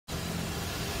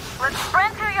Let's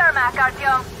sprint to Yermak,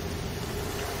 Artyom.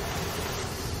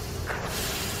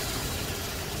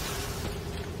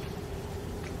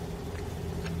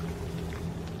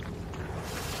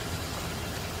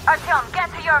 Artyom, get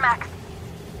to Yermak.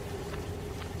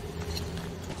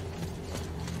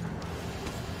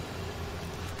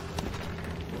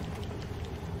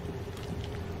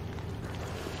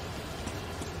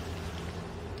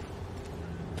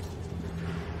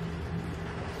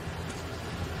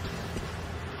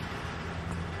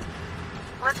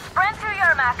 Let's sprint to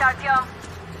Yermak, Artyom.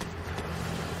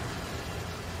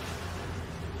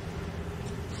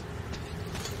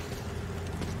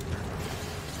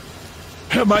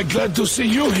 Am I glad to see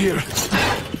you here?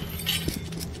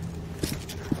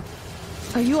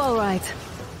 Are you all right?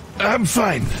 I'm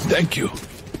fine, thank you.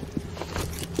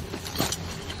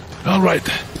 All right.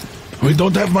 We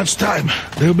don't have much time.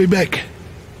 They'll be back.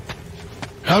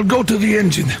 I'll go to the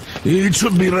engine. It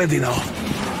should be ready now.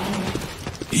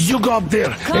 You go up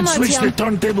there and switch the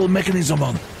turntable mechanism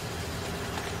on.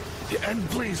 And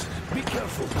please, be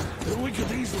careful. We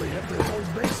could easily have the whole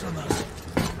base on us.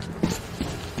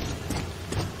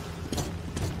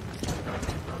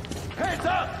 Heads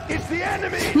up! It's the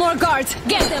enemy! More guards!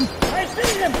 Get them! I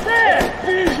see them there!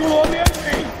 Visual on the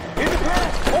enemy! In the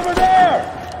path! Over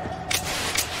there!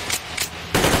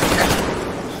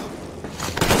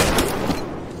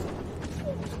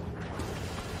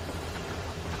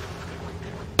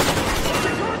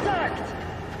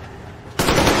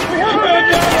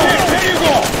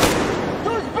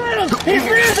 He's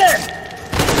breathing!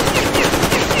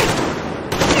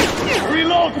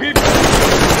 Reload, people!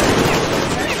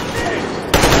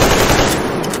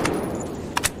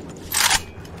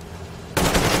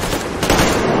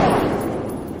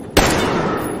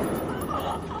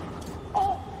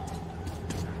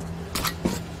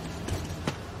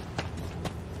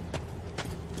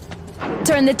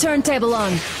 Turn the turntable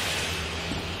on.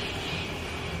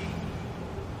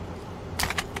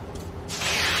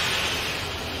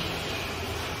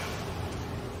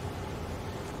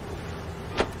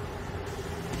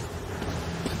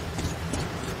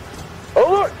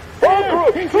 Alert!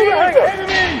 Bomb crew! To the hangar!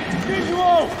 Enemy!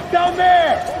 Visual! Down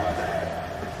there!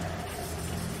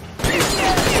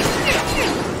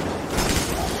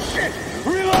 Shit!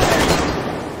 Reloading!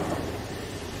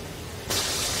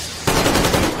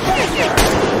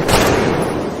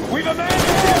 We've abandoned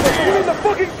the enemy! We're in the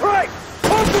fucking track!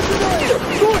 Focus tonight!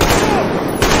 Good!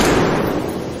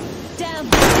 Down.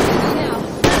 Now.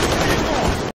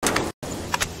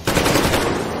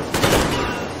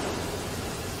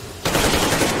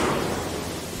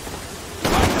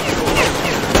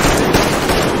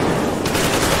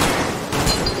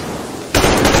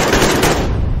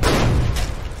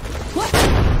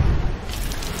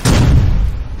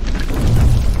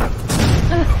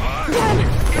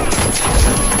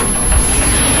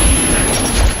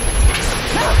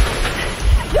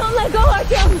 Don't let go,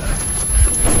 Artyom!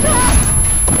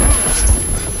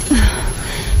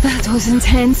 That was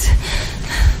intense.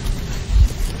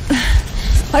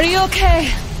 Are you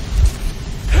okay?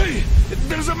 Hey!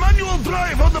 There's a manual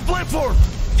drive on the platform!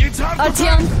 It's hard to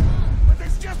Artyom! find, but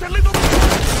there's just a little...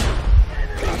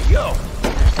 Yo!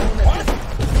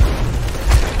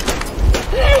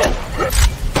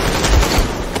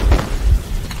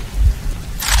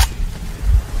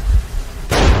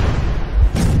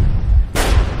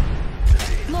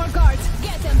 More guards!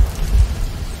 Get them!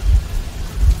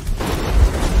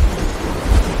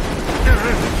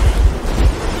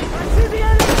 I see the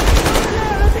enemy! Over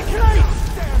there! At the crate!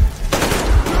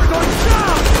 We're going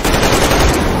down!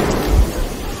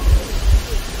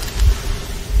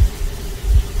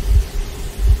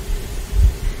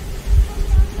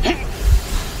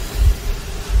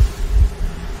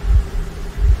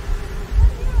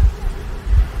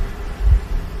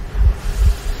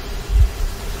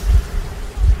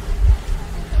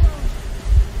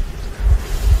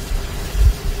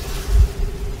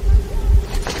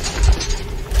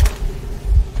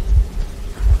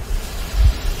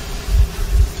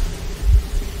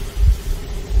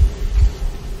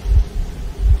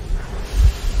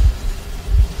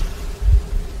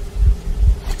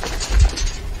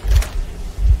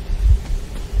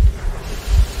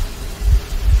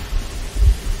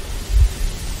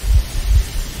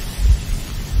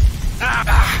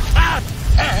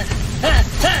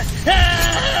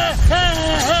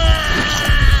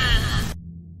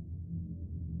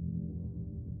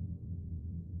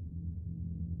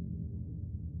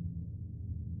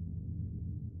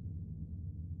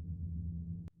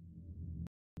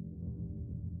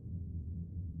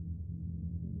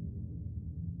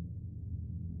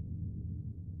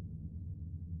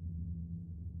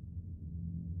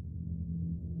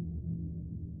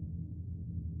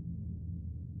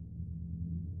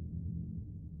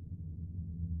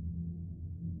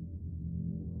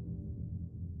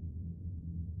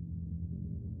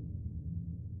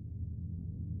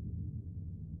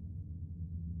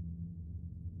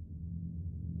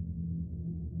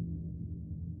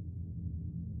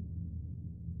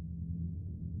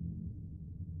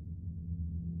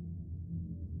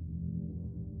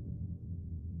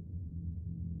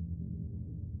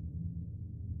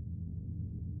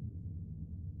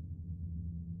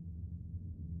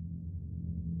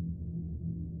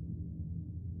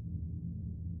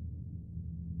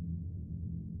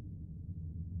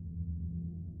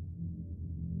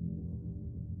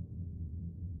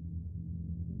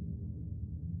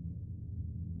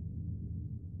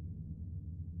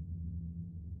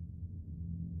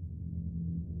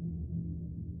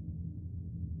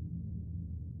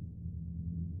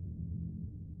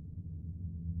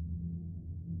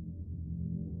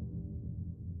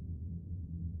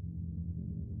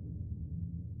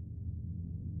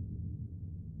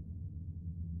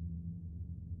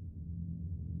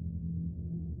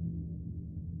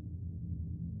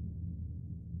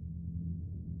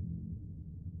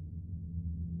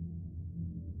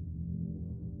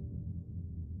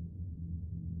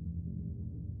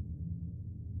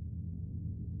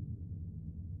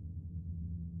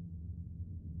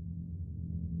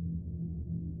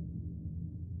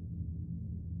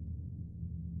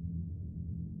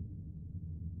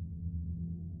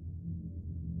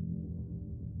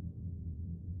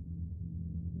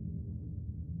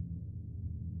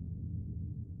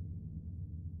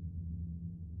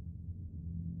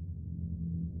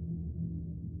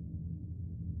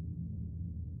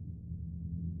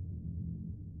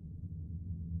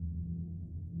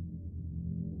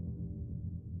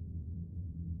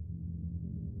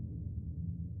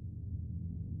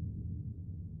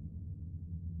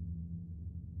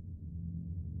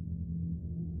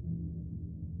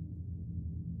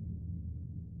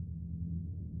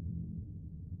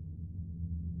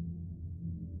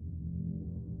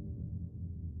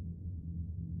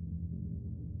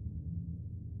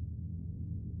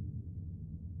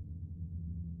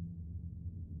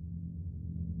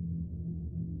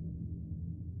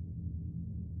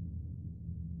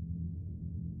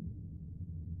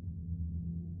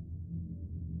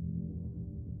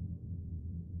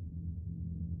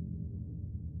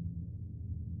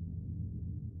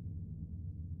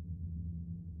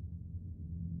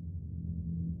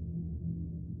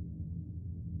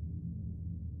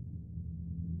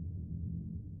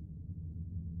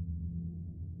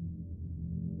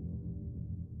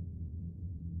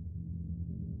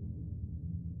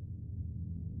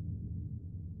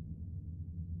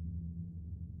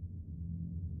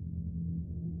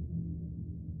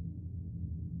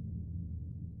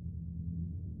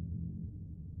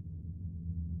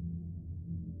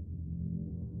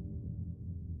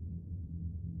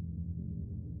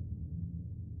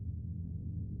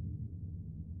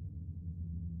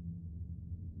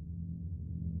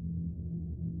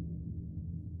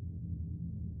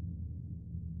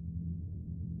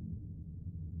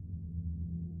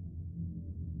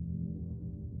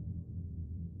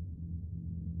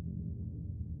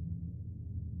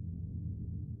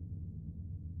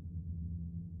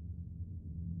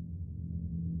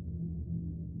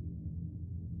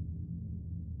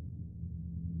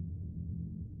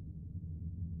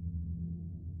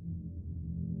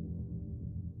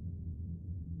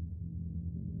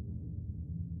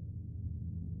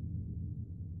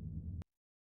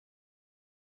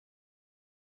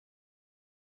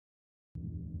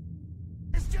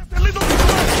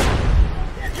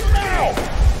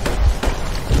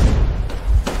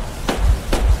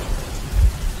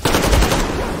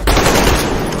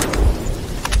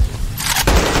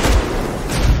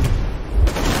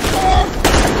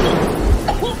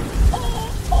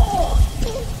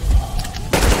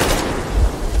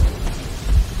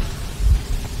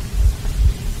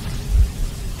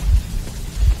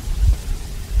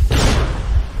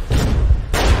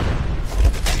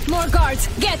 guards!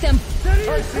 Get them!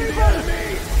 I see the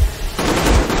enemy!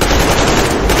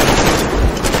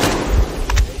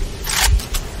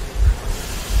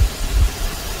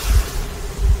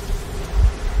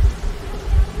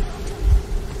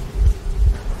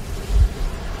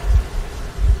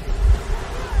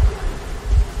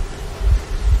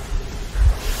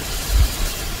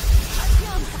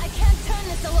 I can't turn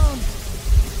this alone.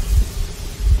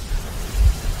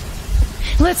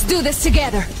 Let's do this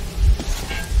together.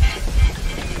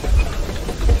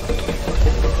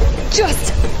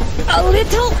 Just a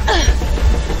little.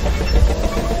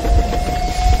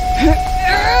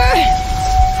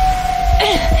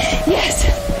 Yes.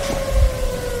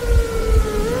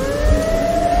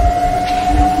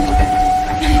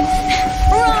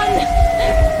 Run!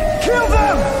 Kill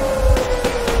them!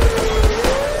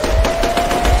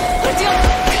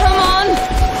 Come on!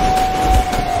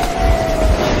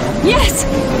 Yes!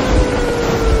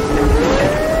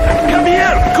 Come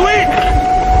here, quick!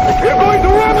 You're going to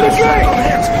ram the gate! I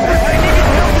need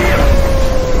help here!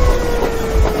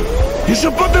 You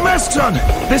should put the masks on!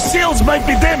 The seals might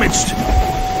be damaged!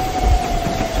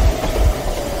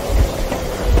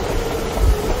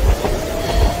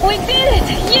 We did it!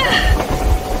 Yeah!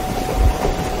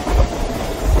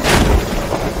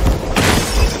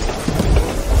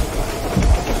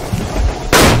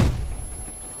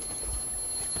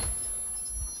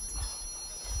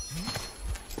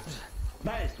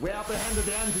 Base, we apprehended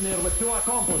the engineer with 2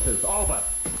 accomplices. Over.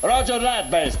 Roger that,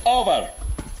 base. Over.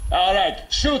 All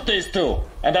right, shoot these 2.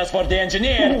 And as for the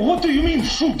engineer... What do you mean,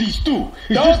 shoot these 2?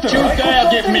 Don't you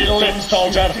dare give me lip,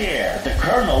 soldier! There, the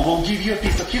Colonel will give you a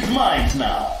piece of his mind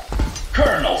now.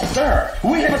 Colonel, sir,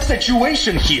 we have a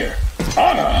situation here.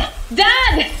 Anna!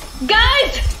 Dad!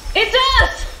 Guys! It's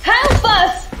us! Help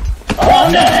us!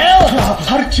 What the hell?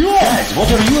 Artyom! Guys,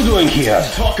 what are you doing here?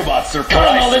 Talk about surprise.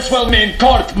 Colonel, this will mean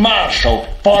court-martial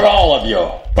for all of you.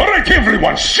 All right,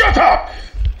 everyone, shut up!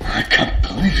 I can't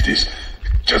believe this.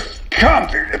 Just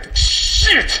can't.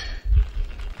 Shit!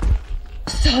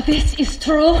 So this is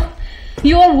true?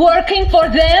 You're working for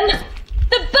them?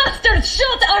 The bastards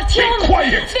shot Artyom! Be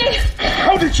quiet!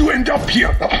 How did you end up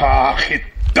here? It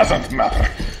doesn't matter.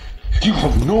 You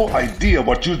have no idea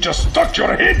what you just stuck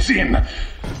your heads in.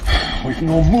 We've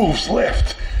no moves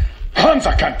left.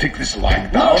 Hansa can't take this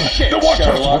lying down. shit, the Watchers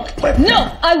Sherlock. won't let No,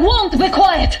 them. I won't be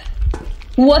quiet!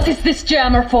 What is this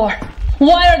jammer for?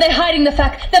 Why are they hiding the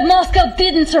fact that Moscow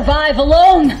didn't survive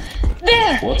alone?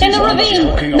 There, What in is the Anna ravine,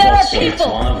 talking there about, are sir? people It's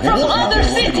one of from his other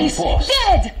political cities, boss.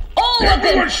 dead! All of them,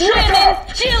 Everyone shut women,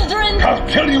 up! children! I'll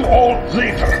tell you all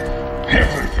later.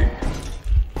 Everything.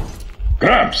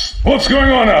 Gramps, what's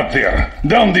going on out there?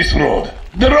 Down this road.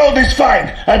 The road is fine,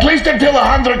 at least until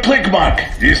 100 click mark.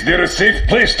 Is there a safe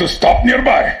place to stop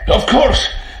nearby? Of course.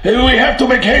 We have to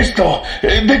make haste though.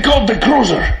 They called the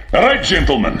cruiser. All right,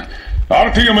 gentlemen.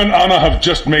 Artyom and Anna have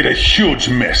just made a huge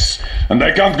mess, and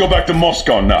they can't go back to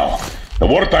Moscow now. The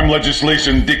wartime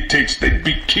legislation dictates they'd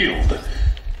be killed.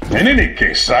 In any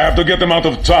case, I have to get them out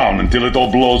of town until it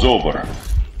all blows over.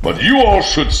 But you all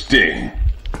should stay.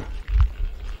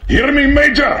 Hear me,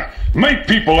 Major? My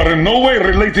people are in no way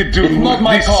related to It's not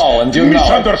my this call, and you know it.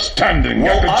 misunderstanding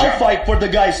at the I'll jam. fight for the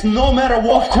guys no matter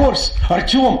what. Of course.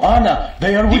 Artyom, Anna,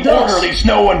 they are with The us. order leaves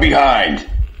no one behind.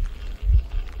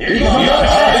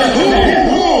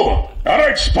 All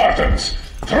right, Spartans.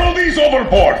 Throw these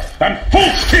overboard and full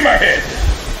steam ahead.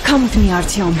 Come with me,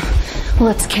 Artyom.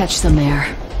 Let's catch the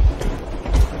mayor.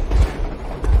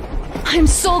 I'm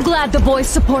so glad the boys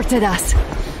supported us.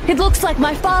 It looks like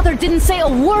my father didn't say a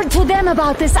word to them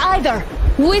about this either.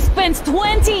 We spent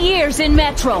 20 years in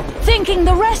Metro, thinking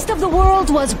the rest of the world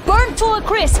was burnt to a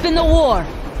crisp in the war.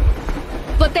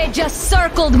 But they just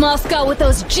circled Moscow with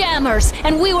those jammers,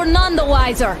 and we were none the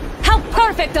wiser. How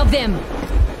perfect of them!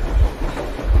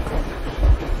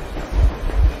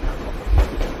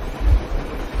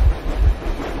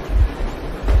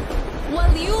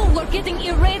 While you were getting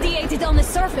irradiated on the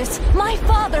surface, my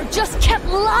father just kept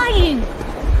lying!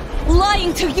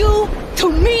 Lying to you,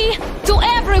 to me, to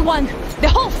everyone! The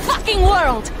whole fucking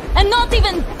world! And not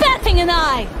even batting an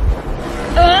eye!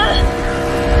 Look!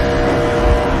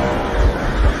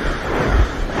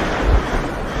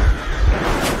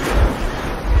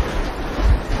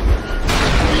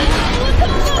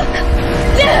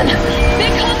 Damn!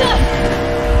 They caught up!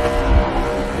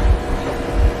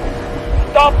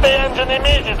 Stop the engine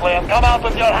immediately and come out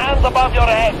with your hands above your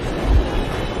head.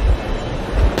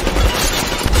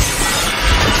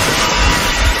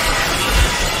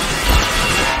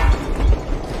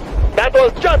 That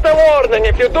was just a warning.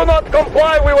 If you do not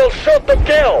comply, we will shoot to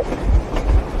kill.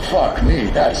 Fuck me,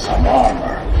 that's some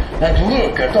armor. And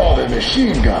look at all the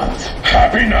machine guns.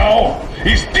 Happy now?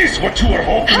 Is this what you were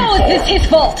hoping How for? is this his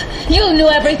fault? You knew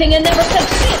everything and never said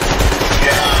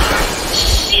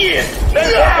shit! Shit!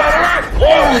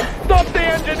 Stop the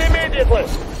engine immediately!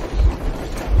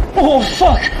 Oh,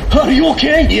 fuck! Are you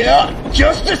okay? Yeah,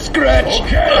 just a scratch.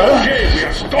 Okay, we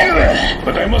are stopping.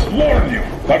 But I must warn you,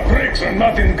 our brakes are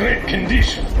not in great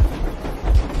condition.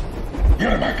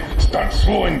 Yermak, start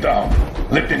slowing down.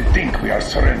 Let them think we are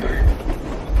surrendering.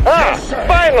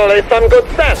 Finally some good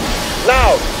sense!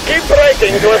 Now, keep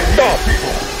braking to a stop!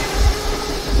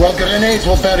 Well, grenades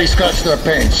will barely scratch their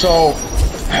paint, so...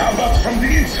 How about from the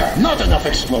inside? Not enough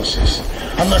explosives.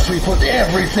 Unless we put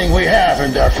everything we have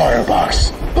in their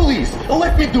firebox. Please,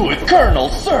 let me do it, Colonel,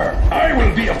 sir. I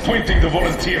will be appointing the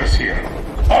volunteers here.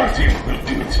 Artyom will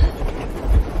do it.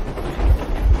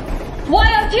 Why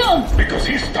Artyom? Because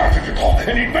he started it all,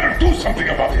 and he better do something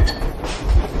about it.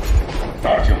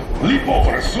 Artyom, leap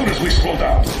over as soon as we slow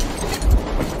down.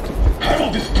 I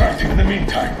will distract him in the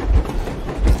meantime.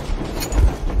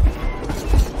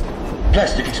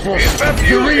 Plastic explosives.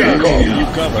 You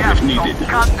cover if needed.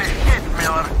 Cut the shit,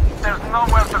 Miller. There's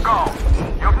nowhere to go.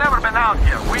 You've never been out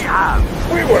here. We have.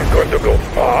 We weren't going to go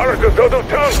far. Just out of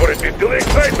town for it until the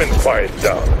excitement quiets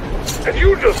down. And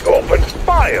you just opened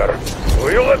fire.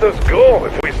 Will you let us go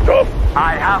if we stop?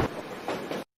 I have